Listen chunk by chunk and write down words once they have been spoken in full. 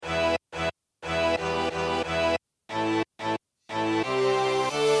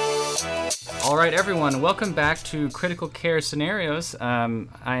right, everyone, welcome back to Critical Care Scenarios. I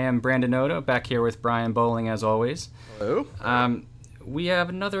am Brandon Odo, back here with Brian Bowling, as always. Hello. We have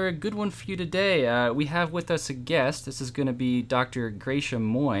another good one for you today. We have with us a guest. This is going to be Dr. Gracia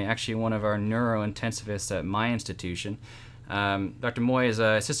Moy, actually one of our neurointensivists at my institution. Dr. Moy is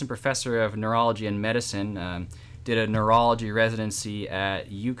an assistant professor of neurology and medicine, did a neurology residency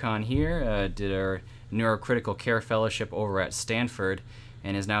at UConn here, did our neurocritical care fellowship over at Stanford,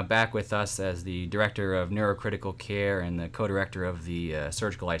 and is now back with us as the director of neurocritical care and the co-director of the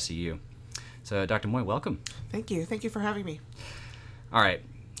surgical ICU. So, Dr. Moy, welcome. Thank you. Thank you for having me. All right,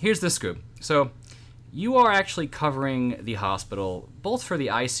 here's the scoop. So, you are actually covering the hospital, both for the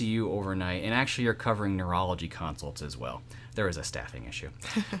ICU overnight, and actually you're covering neurology consults as well. There is a staffing issue.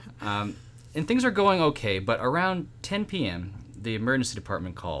 And things are going okay, but around 10 p.m., the emergency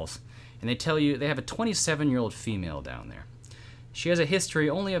department calls, and they tell you they have a 27-year-old female down there. She has a history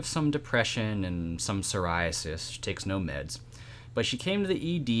only of some depression and some psoriasis. She takes no meds. But she came to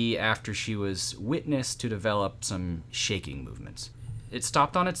the ED after she was witnessed to develop some shaking movements. It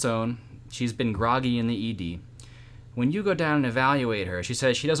stopped on its own. She's been groggy in the ED. When you go down and evaluate her, she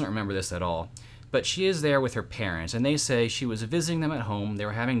says she doesn't remember this at all, but she is there with her parents, and they say she was visiting them at home. They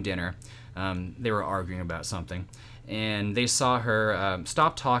were having dinner. They were arguing about something, and they saw her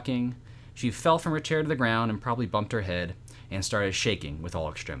stop talking. She fell from her chair to the ground and probably bumped her head and started shaking with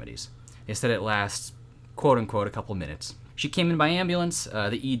all extremities. They said it lasts, quote-unquote, a couple minutes. She came in by ambulance.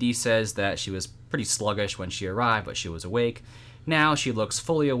 The ED says that she was pretty sluggish when she arrived, but she was awake. Now she looks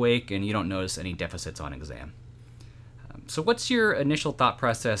fully awake, and you don't notice any deficits on exam. So what's your initial thought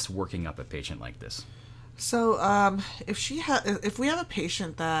process working up a patient like this? So, if we have a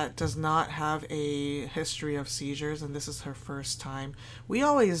patient that does not have a history of seizures and this is her first time, we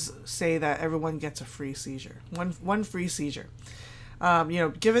always say that everyone gets a free seizure, one free seizure.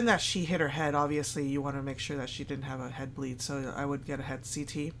 Given that she hit her head, obviously you want to make sure that she didn't have a head bleed, so I would get a head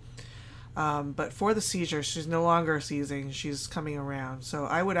CT. But for the seizure, she's no longer seizing; she's coming around. So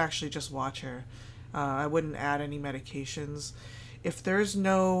I would actually just watch her. I wouldn't add any medications. If there's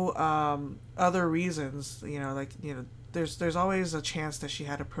no other reasons, there's always a chance that she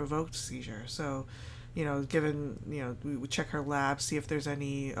had a provoked seizure. So, we would check her lab, see if there's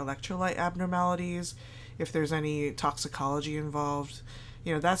any electrolyte abnormalities, if there's any toxicology involved.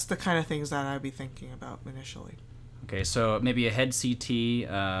 That's the kind of things that I'd be thinking about initially. Okay, so maybe a head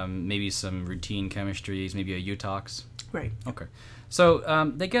CT, maybe some routine chemistries, maybe a UTOX. Right. Okay.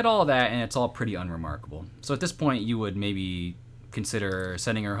 So they get all of that, and it's all pretty unremarkable. So at this point, you would maybe consider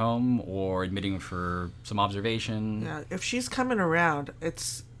sending her home or admitting for some observation? Yeah, if she's coming around,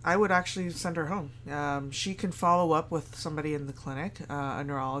 I would actually send her home. She can follow up with somebody in the clinic, a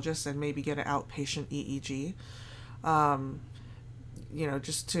neurologist, and maybe get an outpatient EEG.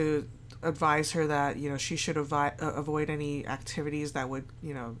 Just to advise her that, she should avoid any activities that would,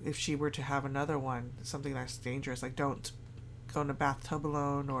 if she were to have another one, something that's dangerous, like don't go in a bathtub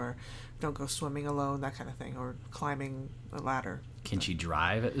alone, or don't go swimming alone, that kind of thing, or climbing a ladder. Can she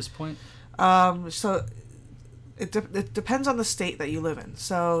drive at this point? So it depends on the state that you live in.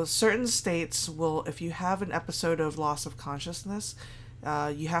 So certain states will, if you have an episode of loss of consciousness,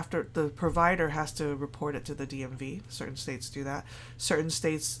 the provider has to report it to the DMV. Certain states do that. Certain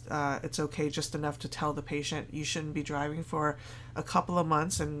states, it's okay just enough to tell the patient you shouldn't be driving for a couple of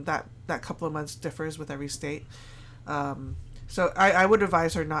months, and that couple of months differs with every state. So I would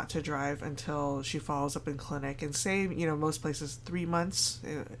advise her not to drive until she follows up in clinic, and say, most places 3 months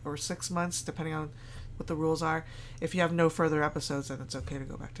or 6 months, depending on what the rules are. If you have no further episodes, then it's okay to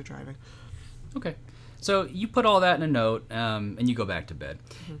go back to driving. Okay. So you put all that in a note, and you go back to bed.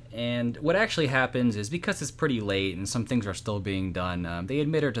 Mm-hmm. And what actually happens is, because it's pretty late and some things are still being done, they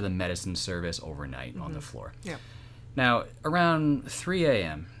admit her to the medicine service overnight on the floor. Yeah. Now, around 3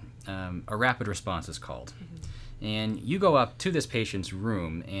 a.m., a rapid response is called. Mm-hmm. And you go up to this patient's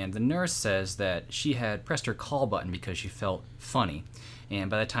room, and the nurse says that she had pressed her call button because she felt funny. And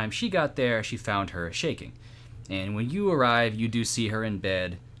by the time she got there, she found her shaking. And when you arrive, you do see her in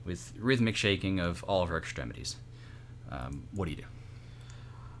bed with rhythmic shaking of all of her extremities. What do you do?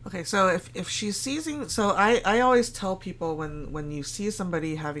 Okay, so if she's seizing, so I always tell people when you see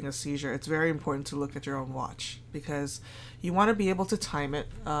somebody having a seizure, it's very important to look at your own watch, because you want to be able to time it.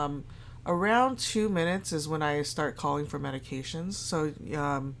 Around 2 minutes is when I start calling for medications. So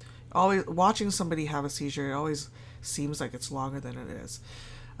always watching somebody have a seizure, it always seems like it's longer than it is.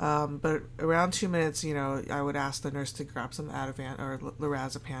 But around 2 minutes, I would ask the nurse to grab some Ativan or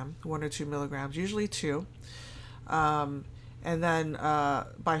lorazepam, 1 or 2 milligrams, usually 2. And then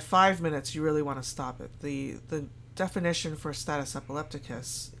by 5 minutes, you really want to stop it. The definition for status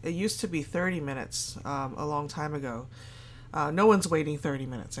epilepticus, it used to be 30 minutes a long time ago. No one's waiting 30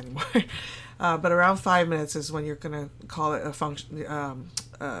 minutes anymore. But around 5 minutes is when you're going to call it a function,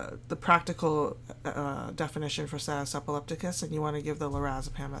 the practical definition for status epilepticus, and you want to give the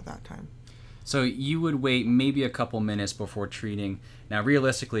lorazepam at that time. So you would wait maybe a couple minutes before treating. Now,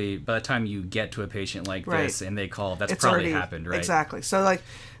 realistically, by the time you get to a patient like this and they call, that's it's probably already happened, right? Exactly. So, like,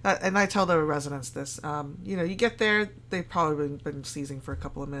 and I tell the residents this, you get there, they've probably been seizing for a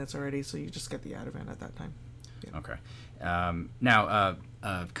couple of minutes already, so you just get the Ativan at that time. Yeah. Okay. Now,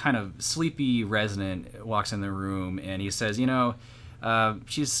 a kind of sleepy resident walks in the room and he says,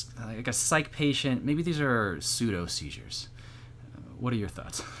 she's like a psych patient. Maybe these are pseudo seizures. What are your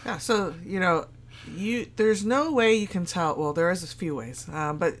thoughts? Yeah, so, there's no way you can tell. Well, there is a few ways.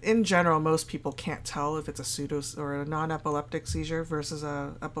 But in general, most people can't tell if it's a pseudo or a non-epileptic seizure versus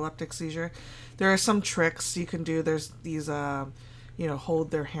a epileptic seizure. There are some tricks you can do. There's these,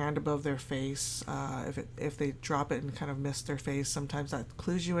 hold their hand above their face. If they drop it and kind of miss their face, sometimes that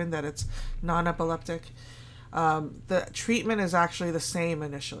clues you in that it's non-epileptic. The treatment is actually the same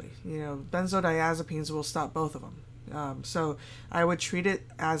initially. Benzodiazepines will stop both of them. So I would treat it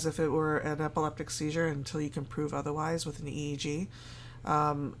as if it were an epileptic seizure until you can prove otherwise with an EEG.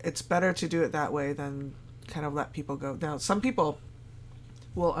 It's better to do it that way than kind of let people go. Now, some people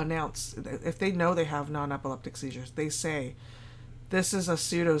will announce, if they know they have non-epileptic seizures, they say, "This is a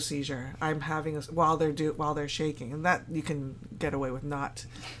pseudo seizure. I'm having while they're shaking," and that you can get away with not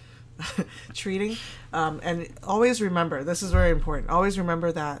treating. And always remember, this is very important, always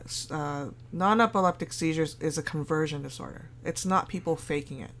remember that non-epileptic seizures is a conversion disorder. It's not people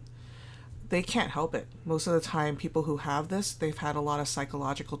faking it. They can't help it. Most of the time, people who have this, they've had a lot of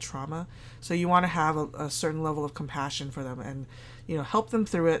psychological trauma. So you want to have a certain level of compassion for them and, help them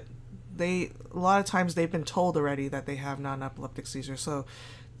through it. A lot of times they've been told already that they have non-epileptic seizures. So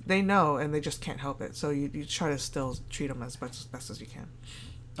they know and they just can't help it. So you try to still treat them as best as you can.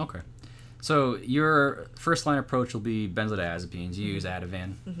 Okay. So your first line approach will be benzodiazepines. You use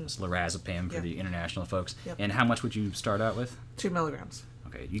Ativan. It's lorazepam for the international folks. Yep. And how much would you start out with? 2 milligrams.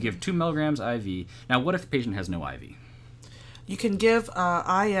 Okay. You give 2 milligrams IV. Now, what if the patient has no IV? You can give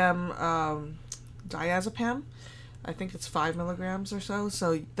IM diazepam. I think it's 5 milligrams or so.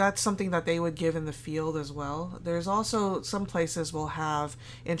 So that's something that they would give in the field as well. There's also some places will have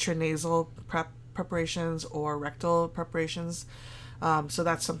intranasal preparations or rectal preparations. So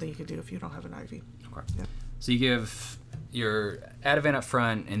that's something you could do if you don't have an IV. Okay. Yeah. So you give your Ativan up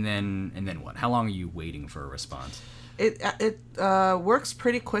front, and then what? How long are you waiting for a response? It works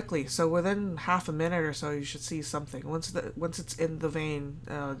pretty quickly. So within half a minute or so, you should see something. Once it's in the vein,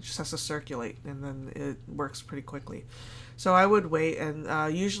 it just has to circulate, and then it works pretty quickly. So I would wait, and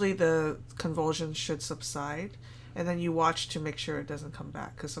usually the convulsions should subside, and then you watch to make sure it doesn't come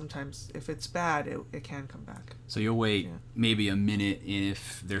back, because sometimes if it's bad, it can come back. So you'll wait maybe a minute.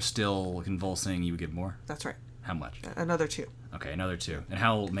 If they're still convulsing, you would give more? That's right. How much? Another 2. Okay, another 2. And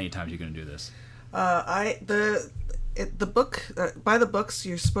how many times are you going to do this? The book, by the books,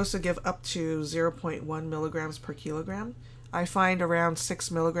 you're supposed to give up to 0.1 milligrams per kilogram. I find around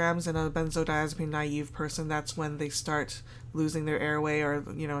 6 milligrams in a benzodiazepine naive person, that's when they start losing their airway or,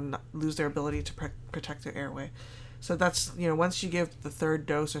 lose their ability to protect their airway. So that's, once you give the third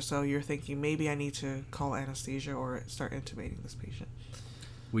dose or so, you're thinking maybe I need to call anesthesia or start intubating this patient.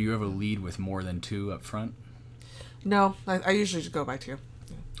 Will you ever lead with more than 2 up front? No, I usually just go by 2.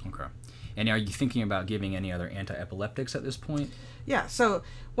 Yeah. Okay. And are you thinking about giving any other anti-epileptics at this point? Yeah, so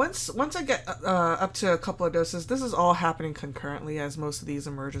once I get up to a couple of doses, this is all happening concurrently, as most of these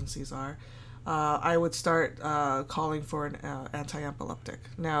emergencies are. I would start calling for an anti-epileptic.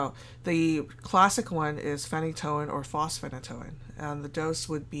 Now, the classic one is phenytoin or fosphenytoin, and the dose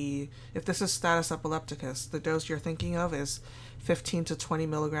would be, if this is status epilepticus, the dose you're thinking of is 15 to 20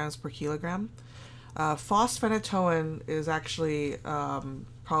 milligrams per kilogram. Fosphenytoin is actually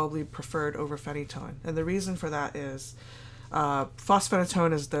probably preferred over phenytoin, and the reason for that is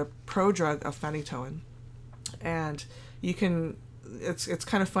fosphenytoin is the prodrug of phenytoin, and you can. It's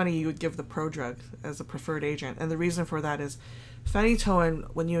kind of funny you would give the prodrug as a preferred agent, and the reason for that is phenytoin,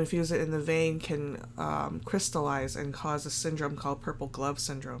 when you infuse it in the vein, can crystallize and cause a syndrome called purple glove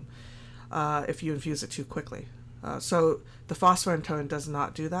syndrome if you infuse it too quickly. So the fosphenytoin does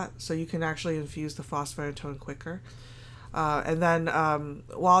not do that, so you can actually infuse the fosphenytoin quicker. And then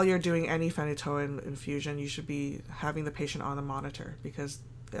while you're doing any phenytoin infusion, you should be having the patient on the monitor, because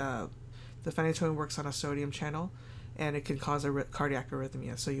the phenytoin works on a sodium channel, and it can cause a cardiac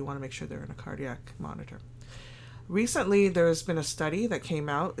arrhythmia, so you want to make sure they're in a cardiac monitor. Recently, there's been a study that came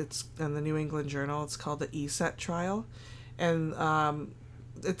out. It's in the New England Journal. It's called the ESET trial, and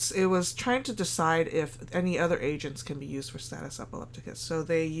it was trying to decide if any other agents can be used for status epilepticus. So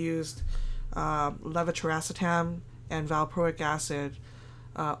they used levetiracetam and valproic acid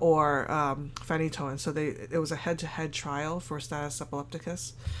or phenytoin. So it was a head-to-head trial for status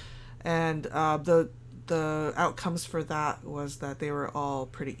epilepticus, and the outcomes for that was that they were all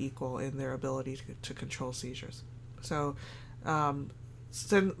pretty equal in their ability to control seizures. So,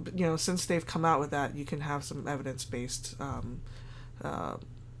 since they've come out with that, you can have some evidence-based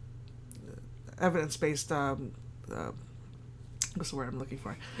what's the word I'm looking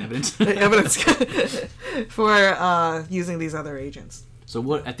for? Evidence for using these other agents.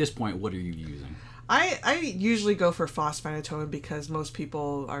 So at this point, what are you using? I usually go for phosphonatoin because most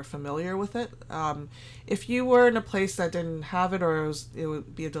people are familiar with it. If you were in a place that didn't have it, or it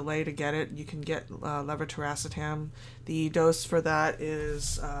would be a delay to get it, you can get levetiracetam. The dose for that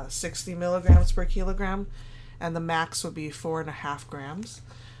is 60 milligrams per kilogram, and the max would be 4.5 grams.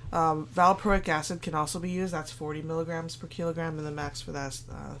 Valproic acid can also be used. That's 40 milligrams per kilogram, and the max for that is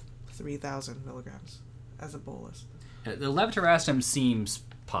 3,000 milligrams as a bolus. The levetiracetam seems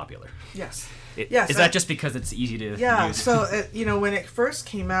popular. Yes. Is that just because it's easy to use? So when it first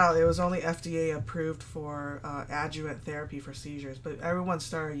came out, it was only FDA approved for adjuvant therapy for seizures, but everyone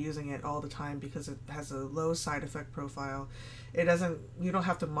started using it all the time because it has a low side effect profile. You don't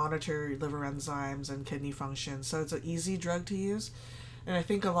have to monitor your liver enzymes and kidney function, so it's an easy drug to use. And I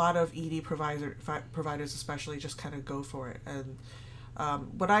think a lot of ED providers especially just kind of go for it. And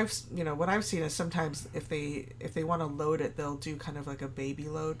what I've seen is sometimes if they want to load it, they'll do kind of like a baby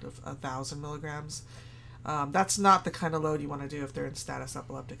load of 1,000 milligrams. That's not the kind of load you want to do if they're in status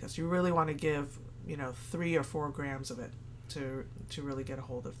epilepticus. You really want to give 3 or 4 grams of it to really get a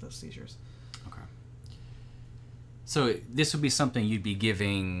hold of those seizures. Okay. So this would be something you'd be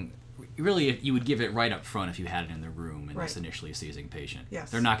giving. Really, you would give it right up front if you had it in the room and it's initially a seizing patient. Yes.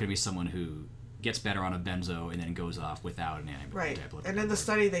 They're not going to be someone who gets better on a benzo and then goes off without an antiepileptic. Right. And in the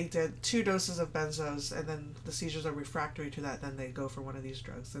study, they did 2 doses of benzos, and then the seizures are refractory to that. Then they go for one of these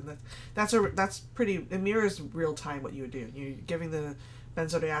drugs, and that's pretty. It mirrors real time what you would do. You're giving the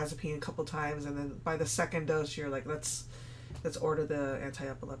benzodiazepine a couple times, and then by the second dose, you're like, let's order the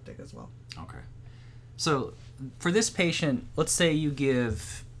antiepileptic as well. Okay. So for this patient, let's say you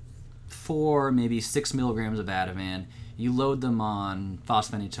give 4, maybe 6 milligrams of Ativan. You load them on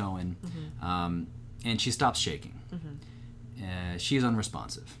phosphonatoin, and she stops shaking. She's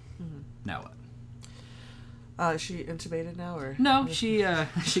unresponsive. Now what? Is she intubated now, or no? She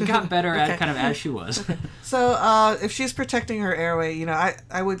got better at kind of as she was. Okay. So if she's protecting her airway,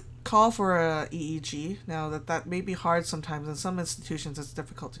 I would call for a EEG. Now that may be hard sometimes. In some institutions, it's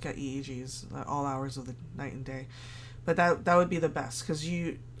difficult to get EEGs all hours of the night and day, but that would be the best because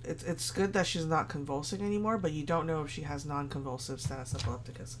It's good that she's not convulsing anymore, but you don't know if she has non-convulsive status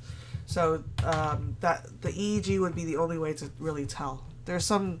epilepticus. So that the EEG would be the only way to really tell. There's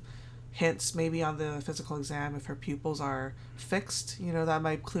some hints maybe on the physical exam if her pupils are fixed. That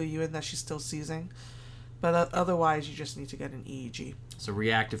might clue you in that she's still seizing. But otherwise, you just need to get an EEG. So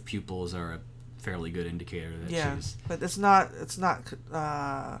reactive pupils are a fairly good indicator that she's... but it's not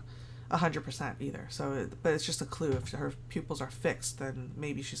 100% either. But it's just a clue. If her pupils are fixed, then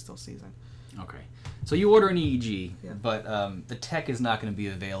maybe she's still seizing. Okay. So you order an EEG, but the tech is not going to be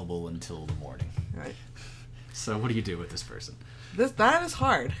available until the morning. Right. So what do you do with this person? That is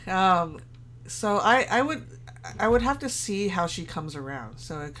hard. So I would have to see how she comes around.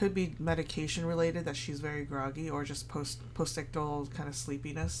 So it could be medication related, that she's very groggy, or just postictal kind of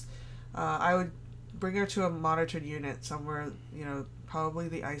sleepiness. I would bring her to a monitored unit somewhere, probably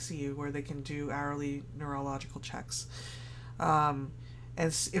the ICU, where they can do hourly neurological checks. And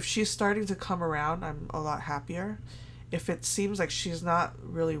if she's starting to come around, I'm a lot happier. If it seems like she's not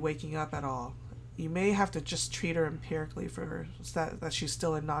really waking up at all, you may have to just treat her empirically for that she's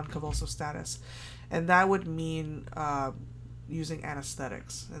still in non-convulsive status. And that would mean using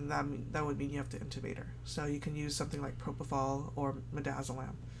anesthetics, and that would mean you have to intubate her. So you can use something like propofol or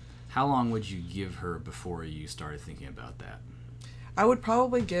midazolam. How long would you give her before you started thinking about that? I would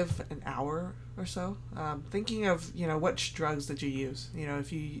probably give an hour or so. Thinking of which drugs did you use?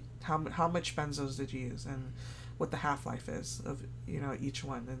 How much benzos did you use, and what the half-life is of each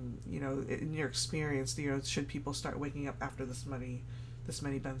one, and in your experience, should people start waking up after this many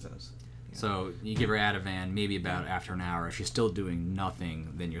benzos? So you give her Ativan maybe about after an hour. If she's still doing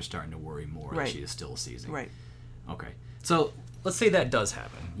nothing, then you're starting to worry more that she is still seizing. Right. Okay. So let's say that does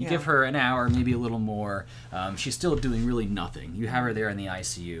happen. You Yeah. give her an hour, maybe a little more. She's still doing really nothing. You have her there in the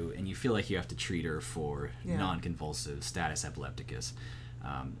ICU, and you feel like you have to treat her for Yeah. non-convulsive status epilepticus.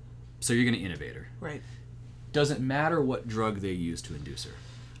 So you're going to intubate her. Right. Doesn't matter what drug they use to induce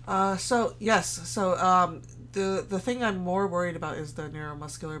her. So yes, so the thing I'm more worried about is the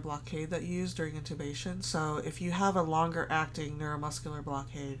neuromuscular blockade that you use during intubation. So if you have a longer acting neuromuscular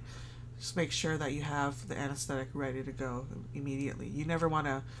blockade, just make sure that you have the anesthetic ready to go immediately. You never want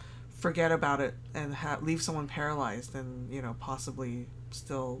to forget about it and leave someone paralyzed and possibly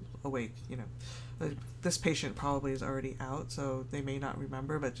still awake. This patient probably is already out, so they may not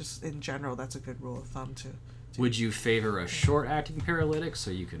remember. But just in general, that's a good rule of thumb to. Would you favor a short-acting paralytic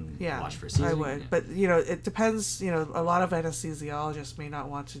so you can watch for seizure? I would, Yeah. but it depends. A lot of anesthesiologists may not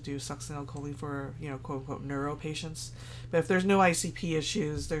want to do succinylcholine for quote unquote neuro patients. But if there's no ICP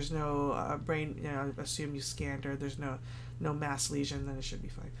issues, there's no brain. Assume you scanned her. There's no mass lesion, then it should be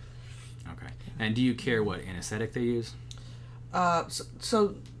fine. Okay. And do you care what anesthetic they use?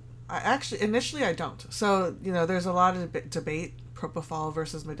 So I actually initially I don't. So there's a lot of debate. Propofol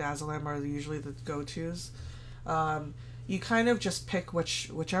versus midazolam are usually the go-tos. You kind of just pick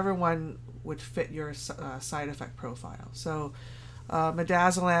whichever one would fit your side effect profile. So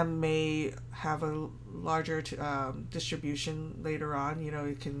midazolam may have a larger distribution later on.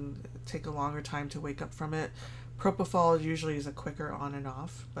 It can take a longer time to wake up from it. Propofol usually is a quicker on and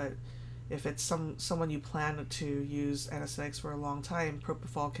off, but if it's someone you plan to use anesthetics for a long time,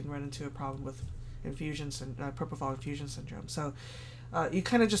 propofol can run into a problem with propofol infusion syndrome. So you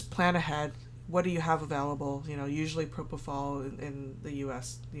kind of just plan ahead. What do you have available? Usually propofol in the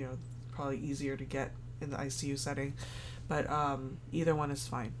U.S. Probably easier to get in the ICU setting, but either one is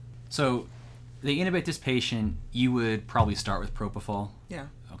fine. So they intubate this patient. You would probably start with propofol. Yeah.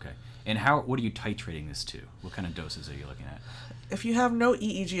 Okay. And what are you titrating this to? What kind of doses are you looking at? If you have no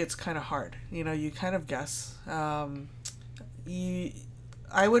EEG, it's kind of hard. You kind of guess. I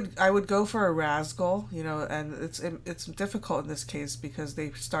would go for a Rasgol, and it's difficult in this case because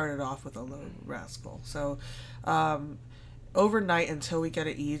they started off with a low Rasgol. So overnight until we get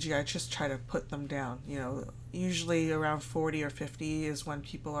an EEG, I just try to put them down. Usually around 40 or 50 is when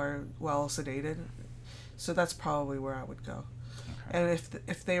people are well sedated. So that's probably where I would go. Okay. And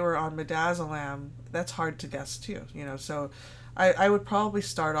if they were on midazolam, that's hard to guess too. So I would probably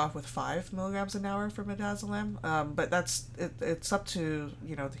start off with 5 milligrams an hour for midazolam, but it's up to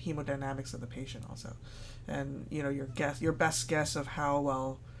the hemodynamics of the patient also, and your best guess of how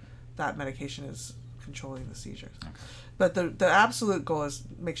well that medication is controlling the seizures. Okay. But the absolute goal is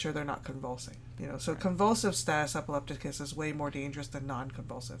make sure they're not convulsing. So right. Convulsive status epilepticus is way more dangerous than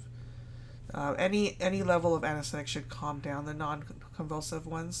non-convulsive. Any level of anesthetic should calm down the non-convulsive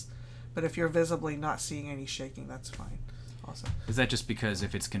ones, but if you're visibly not seeing any shaking, that's fine. Also. Is that just because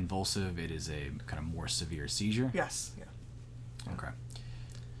if it's convulsive, it is a kind of more severe seizure? Yes. Yeah. Okay.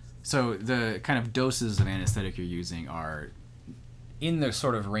 So the kind of doses of anesthetic you're using are in the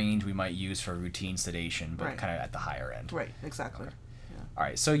sort of range we might use for routine sedation, but right. kind of at the higher end. Right. Exactly. Okay. Yeah. All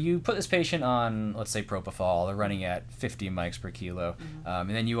right. So you put this patient on, let's say, propofol. They're running at 50 mics per kilo, and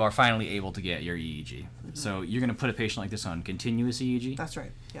then you are finally able to get your EEG. Mm-hmm. So you're going to put a patient like this on continuous EEG? That's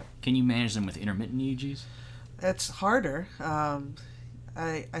right. Yep. Can you manage them with intermittent EEGs? It's harder. I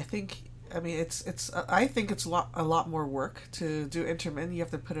think. I mean, I think it's a lot more work to do intermittent. You have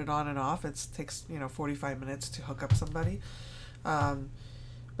to put it on and off. It takes 45 minutes to hook up somebody.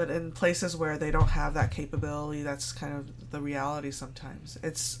 But in places where they don't have that capability, that's kind of the reality sometimes.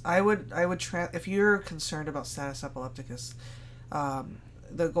 If you're concerned about status epilepticus,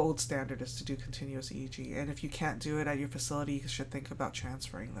 the gold standard is to do continuous EEG. And if you can't do it at your facility, you should think about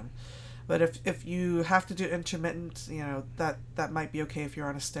transferring them. But if you have to do intermittent, that might be okay if you're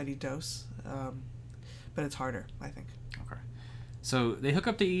on a steady dose. But it's harder, I think. Okay. So they hook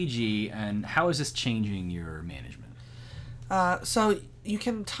up the EEG, and how is this changing your management? So you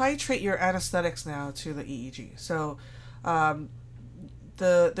can titrate your anesthetics now to the EEG. So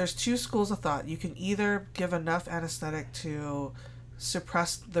there's two schools of thought. You can either give enough anesthetic to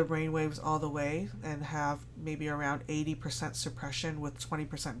suppress the brain waves all the way and have maybe around 80% suppression with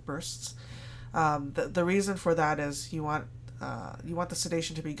 20% bursts. The reason for that is you want the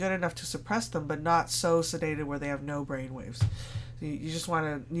sedation to be good enough to suppress them, but not so sedated where they have no brain waves. You just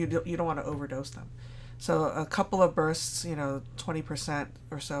want to you don't want to overdose them. So a couple of bursts, 20%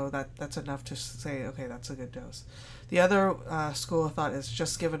 or so, that's enough to say, okay, that's a good dose. The other school of thought is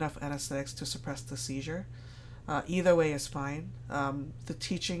just give enough anesthetics to suppress the seizure. Either way is fine. The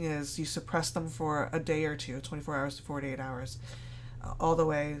teaching is you suppress them for a day or two, 24 hours to 48 hours, all the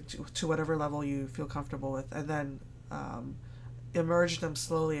way to whatever level you feel comfortable with. And then emerge them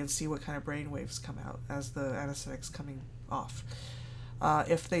slowly and see what kind of brain waves come out as the anesthetic's coming off.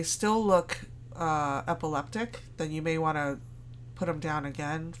 If they still look epileptic, then you may want to put them down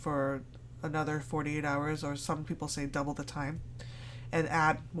again for another 48 hours, or some people say double the time, and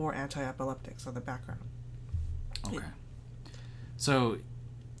add more anti-epileptics on the background. Okay. So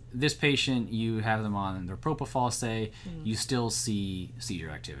this patient, you have them on their propofol, say, you still see seizure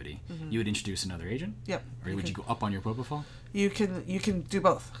activity. You would introduce another agent? Yep. Or would you go up on your propofol? You can do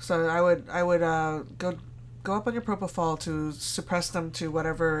both. So I would go up on your propofol to suppress them to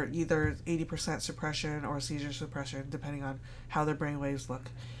whatever, either 80% suppression or seizure suppression, depending on how their brain waves look.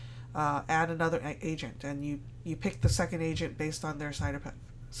 Add another agent, and you pick the second agent based on their side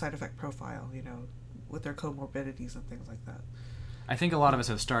effect profile, with their comorbidities and things like that. I think a lot of us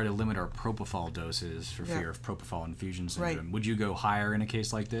have started to limit our propofol doses for fear of propofol infusion syndrome. Right. Would you go higher in a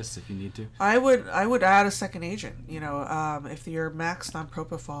case like this if you need to? I would add a second agent. If you're maxed on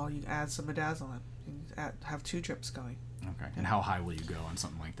propofol, you add some midazolam. You have 2 drips going. Okay. And how high will you go on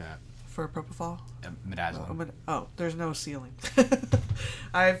something like that? For propofol? Midazolam. There's no ceiling.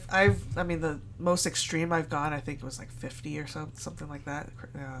 The most extreme I've gone, I think it was like 50 or something like that.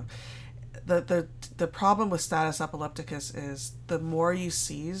 The problem with status epilepticus is the more you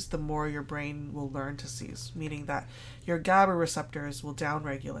seize, the more your brain will learn to seize, meaning that your GABA receptors will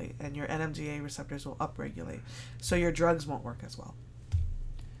downregulate and your NMDA receptors will upregulate, so your drugs won't work as well.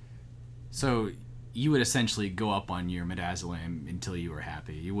 So you would essentially go up on your midazolam until you were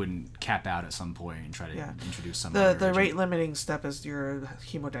happy. You wouldn't cap out at some point and try to introduce some other The agent. rate limiting step is your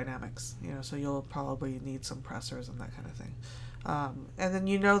hemodynamics, so you'll probably need some pressors and that kind of thing. And then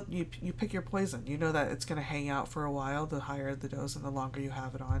you pick your poison. You know that it's going to hang out for a while, the higher the dose and the longer you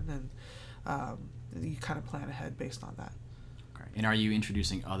have it on, and you kind of plan ahead based on that. Okay. And are you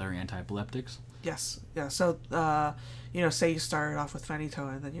introducing other anti-epileptics? Yes. Yeah. So, say you started off with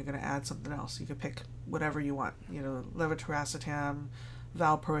phenytoin, then you're going to add something else. You could pick whatever you want. Levetiracetam,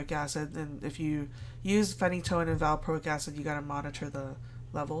 valproic acid, and if you use phenytoin and valproic acid, you got to monitor the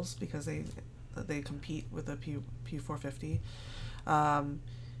levels because they compete with the P450.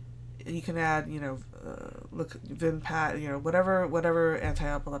 You can add, Vimpat, whatever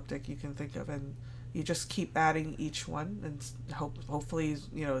anti-epileptic you can think of, and you just keep adding each one, and hopefully,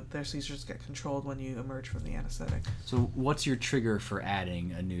 their seizures get controlled when you emerge from the anesthetic. So what's your trigger for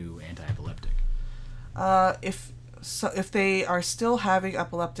adding a new anti-epileptic? If they are still having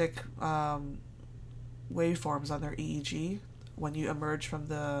epileptic waveforms on their EEG when you emerge from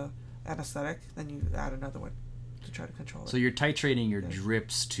the anesthetic, then you add another one to try to control it. So you're titrating your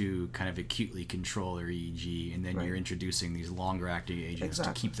drips to kind of acutely control their EEG, and then you're introducing these longer acting agents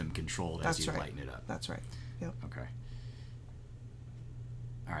to keep them controlled as you lighten it up. That's right. Yep. Okay.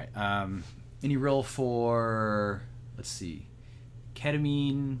 All right. Any role for, let's see,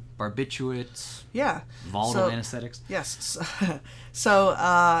 ketamine, barbiturates? Yeah. Volatile anesthetics? Yes.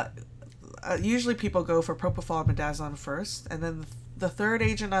 So usually people go for propofol and midazolam first, and then the third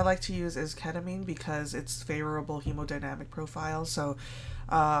agent I like to use is ketamine because it's favorable hemodynamic profile. So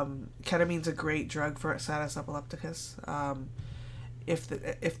ketamine's a great drug for status epilepticus.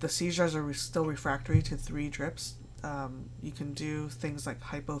 If the seizures are still refractory to 3 drips, you can do things like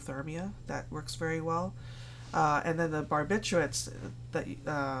hypothermia. That works very well. And then the barbiturates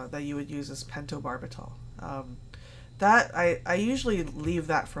that you would use is pentobarbital. That I usually leave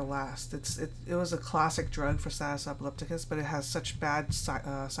that for last. It was a classic drug for status epilepticus, but it has such bad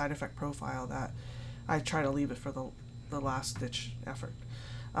side effect profile that I try to leave it for the last ditch effort.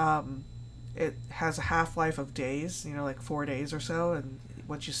 It has a half-life of days, like 4 days or so, and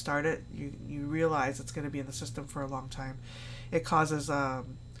once you start it, you realize it's going to be in the system for a long time. It causes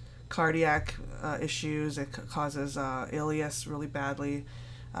cardiac issues. It causes ileus really badly.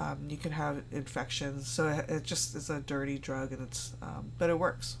 You can have infections, so it just is a dirty drug, and it's but it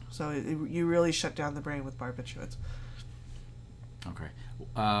works. So you really shut down the brain with barbiturates. Okay.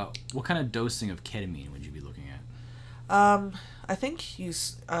 What kind of dosing of ketamine would you be looking at? I think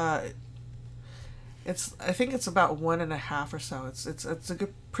it's about 1.5 or so. It's a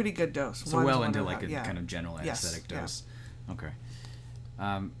pretty good dose. So well into like a kind of general anesthetic dose. Yeah. Okay.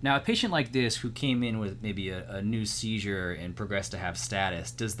 Now, a patient like this who came in with maybe a new seizure and progressed to have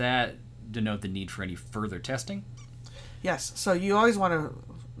status, does that denote the need for any further testing? Yes. So you always want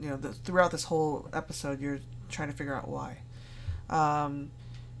to, throughout this whole episode, you're trying to figure out why.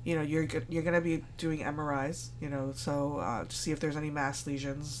 You're going to be doing MRIs, to see if there's any mass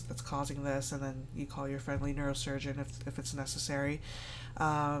lesions that's causing this, and then you call your friendly neurosurgeon if it's necessary.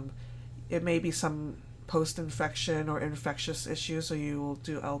 It may be some post-infection or infectious issues, so you will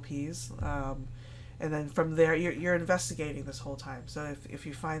do LPs. And then from there, you're investigating this whole time. So if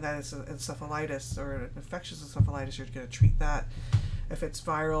you find that it's an encephalitis or an infectious encephalitis, you're going to treat that. If it's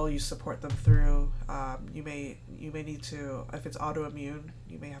viral, you support them through. You may need to, if it's autoimmune,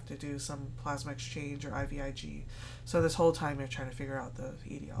 you may have to do some plasma exchange or IVIG. So this whole time you're trying to figure out the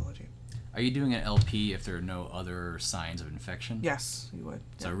etiology. Are you doing an LP if there are no other signs of infection? Yes, you would.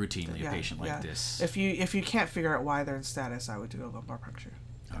 So routinely, a patient like this. If you can't figure out why they're in status, I would do a lumbar puncture.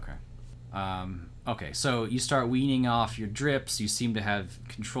 Okay. Okay, so you start weaning off your drips. You seem to have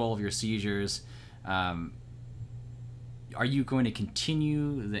control of your seizures. Are you going to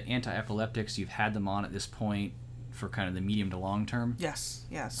continue the anti-epileptics? You've had them on at this point for kind of the medium to long term? Yes,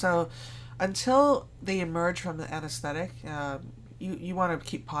 yeah. So until they emerge from the anesthetic, you want to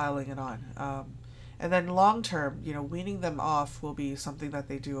keep piling it on. And then long term, weaning them off will be something that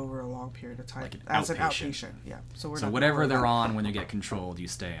they do over a long period of time. Like as an outpatient. Yeah. So whatever they're on when they get controlled, you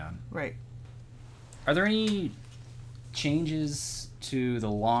stay on. Right. Are there any changes to the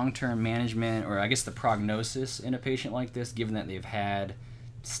long-term management, or I guess the prognosis in a patient like this, given that they've had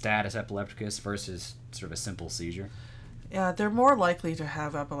status epilepticus versus sort of a simple seizure? Yeah, they're more likely to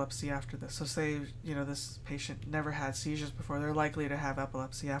have epilepsy after this. So say, this patient never had seizures before, they're likely to have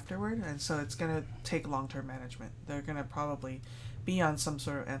epilepsy afterward, and so it's going to take long-term management. They're going to probably be on some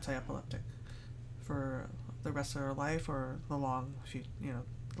sort of anti-epileptic for the rest of their life or the long future.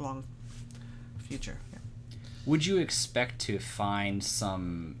 Yeah. Would you expect to find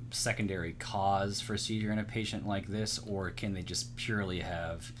some secondary cause for seizure in a patient like this, or can they just purely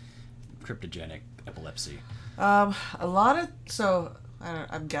have cryptogenic epilepsy? I'm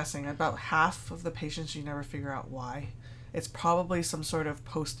guessing about half of the patients you never figure out why. It's probably some sort of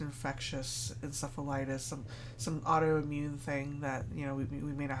post-infectious encephalitis, some autoimmune thing that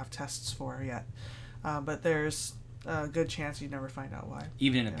we may not have tests for yet, but there's a good chance you never find out why.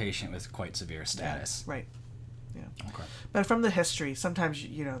 Even in a patient with quite severe status. Yeah, right. Yeah. Okay. But from the history, sometimes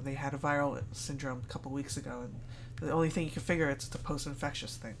they had a viral syndrome a couple weeks ago, and the only thing you can figure it's a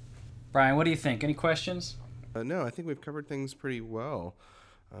post-infectious thing. Brian, what do you think? Any questions? No, I think we've covered things pretty well.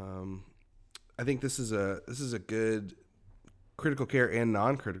 I think this is a good critical care and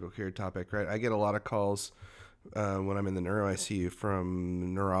non-critical care topic, right? I get a lot of calls when I'm in the neuro ICU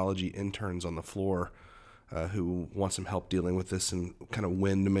from neurology interns on the floor who want some help dealing with this and kind of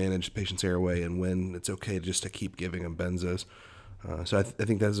when to manage the patient's airway and when it's okay just to keep giving them benzos. So I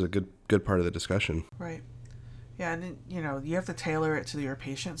think that's a good part of the discussion. Right. Yeah, and you have to tailor it to your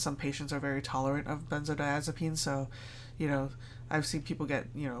patient. Some patients are very tolerant of benzodiazepines, so I've seen people get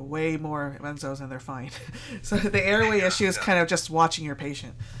way more benzos and they're fine. So the airway issue is kind of just watching your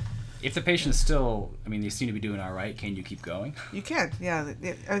patient. If the patient's still, they seem to be doing all right, can you keep going? You can, yeah.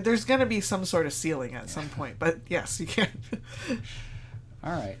 There's going to be some sort of ceiling at some point, but yes, you can.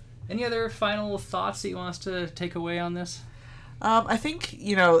 All right. Any other final thoughts that you want us to take away on this? I think,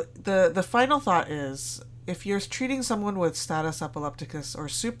 the final thought is, if you're treating someone with status epilepticus or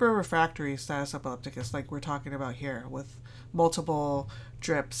super refractory status epilepticus, like we're talking about here, with multiple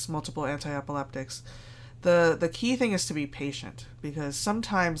drips, multiple anti-epileptics, the key thing is to be patient, because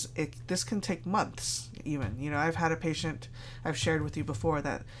sometimes this can take months even. I've had a patient I've shared with you before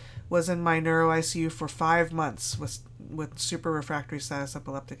that was in my neuro ICU for 5 months with super refractory status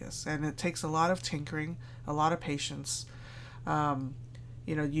epilepticus, and it takes a lot of tinkering, a lot of patience.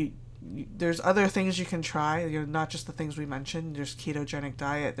 There's other things you can try, not just the things we mentioned. There's ketogenic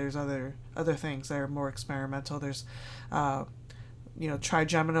diet. There's other things that are more experimental. There's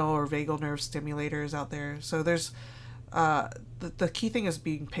trigeminal or vagal nerve stimulators out there. So there's the key thing is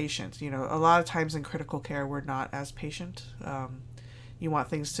being patient. A lot of times in critical care we're not as patient. You want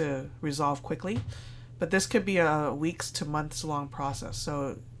things to resolve quickly, but this could be a weeks to months long process.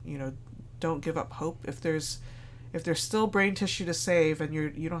 So don't give up hope. If there's still brain tissue to save and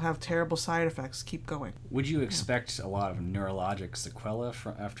you don't have terrible side effects, keep going. Would you expect a lot of neurologic sequelae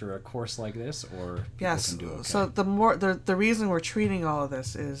after a course like this, or yes? Can do okay? So the reason we're treating all of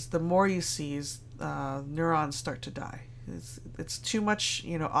this is the more you seize, neurons start to die. It's too much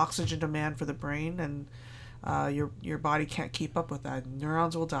oxygen demand for the brain, and your body can't keep up with that.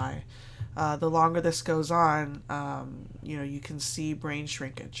 Neurons will die. The longer this goes on, you can see brain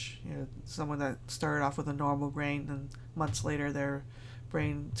shrinkage. Someone that started off with a normal brain, and months later their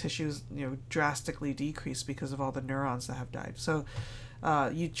brain tissues, drastically decrease because of all the neurons that have died. So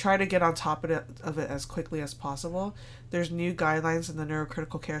you try to get on top of it as quickly as possible. There's new guidelines in the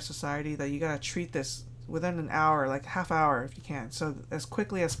Neurocritical Care Society that you got to treat this within an hour, like half hour if you can. So as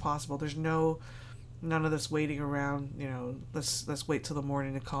quickly as possible. There's none of this waiting around, let's wait till the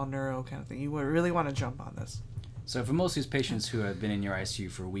morning to call neuro kind of thing. You really want to jump on this. So for most of these patients who have been in your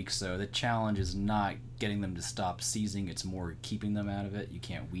ICU for weeks, though, the challenge is not getting them to stop seizing. It's more keeping them out of it. You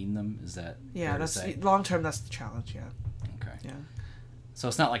can't wean them. Is that fair to say? Long term. That's the challenge. Yeah. Okay. Yeah. So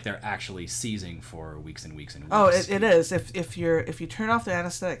it's not like they're actually seizing for weeks and weeks and weeks. Oh, it is. If you turn off the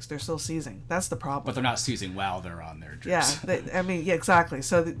anesthetics, they're still seizing. That's the problem. But they're not seizing while they're on their drips. Yeah, exactly.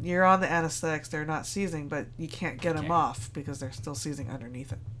 So you're on the anesthetics, they're not seizing, but you can't get them off because they're still seizing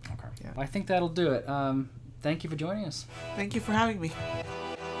underneath it. Okay. Yeah. Well, I think that'll do it. Thank you for joining us. Thank you for having me.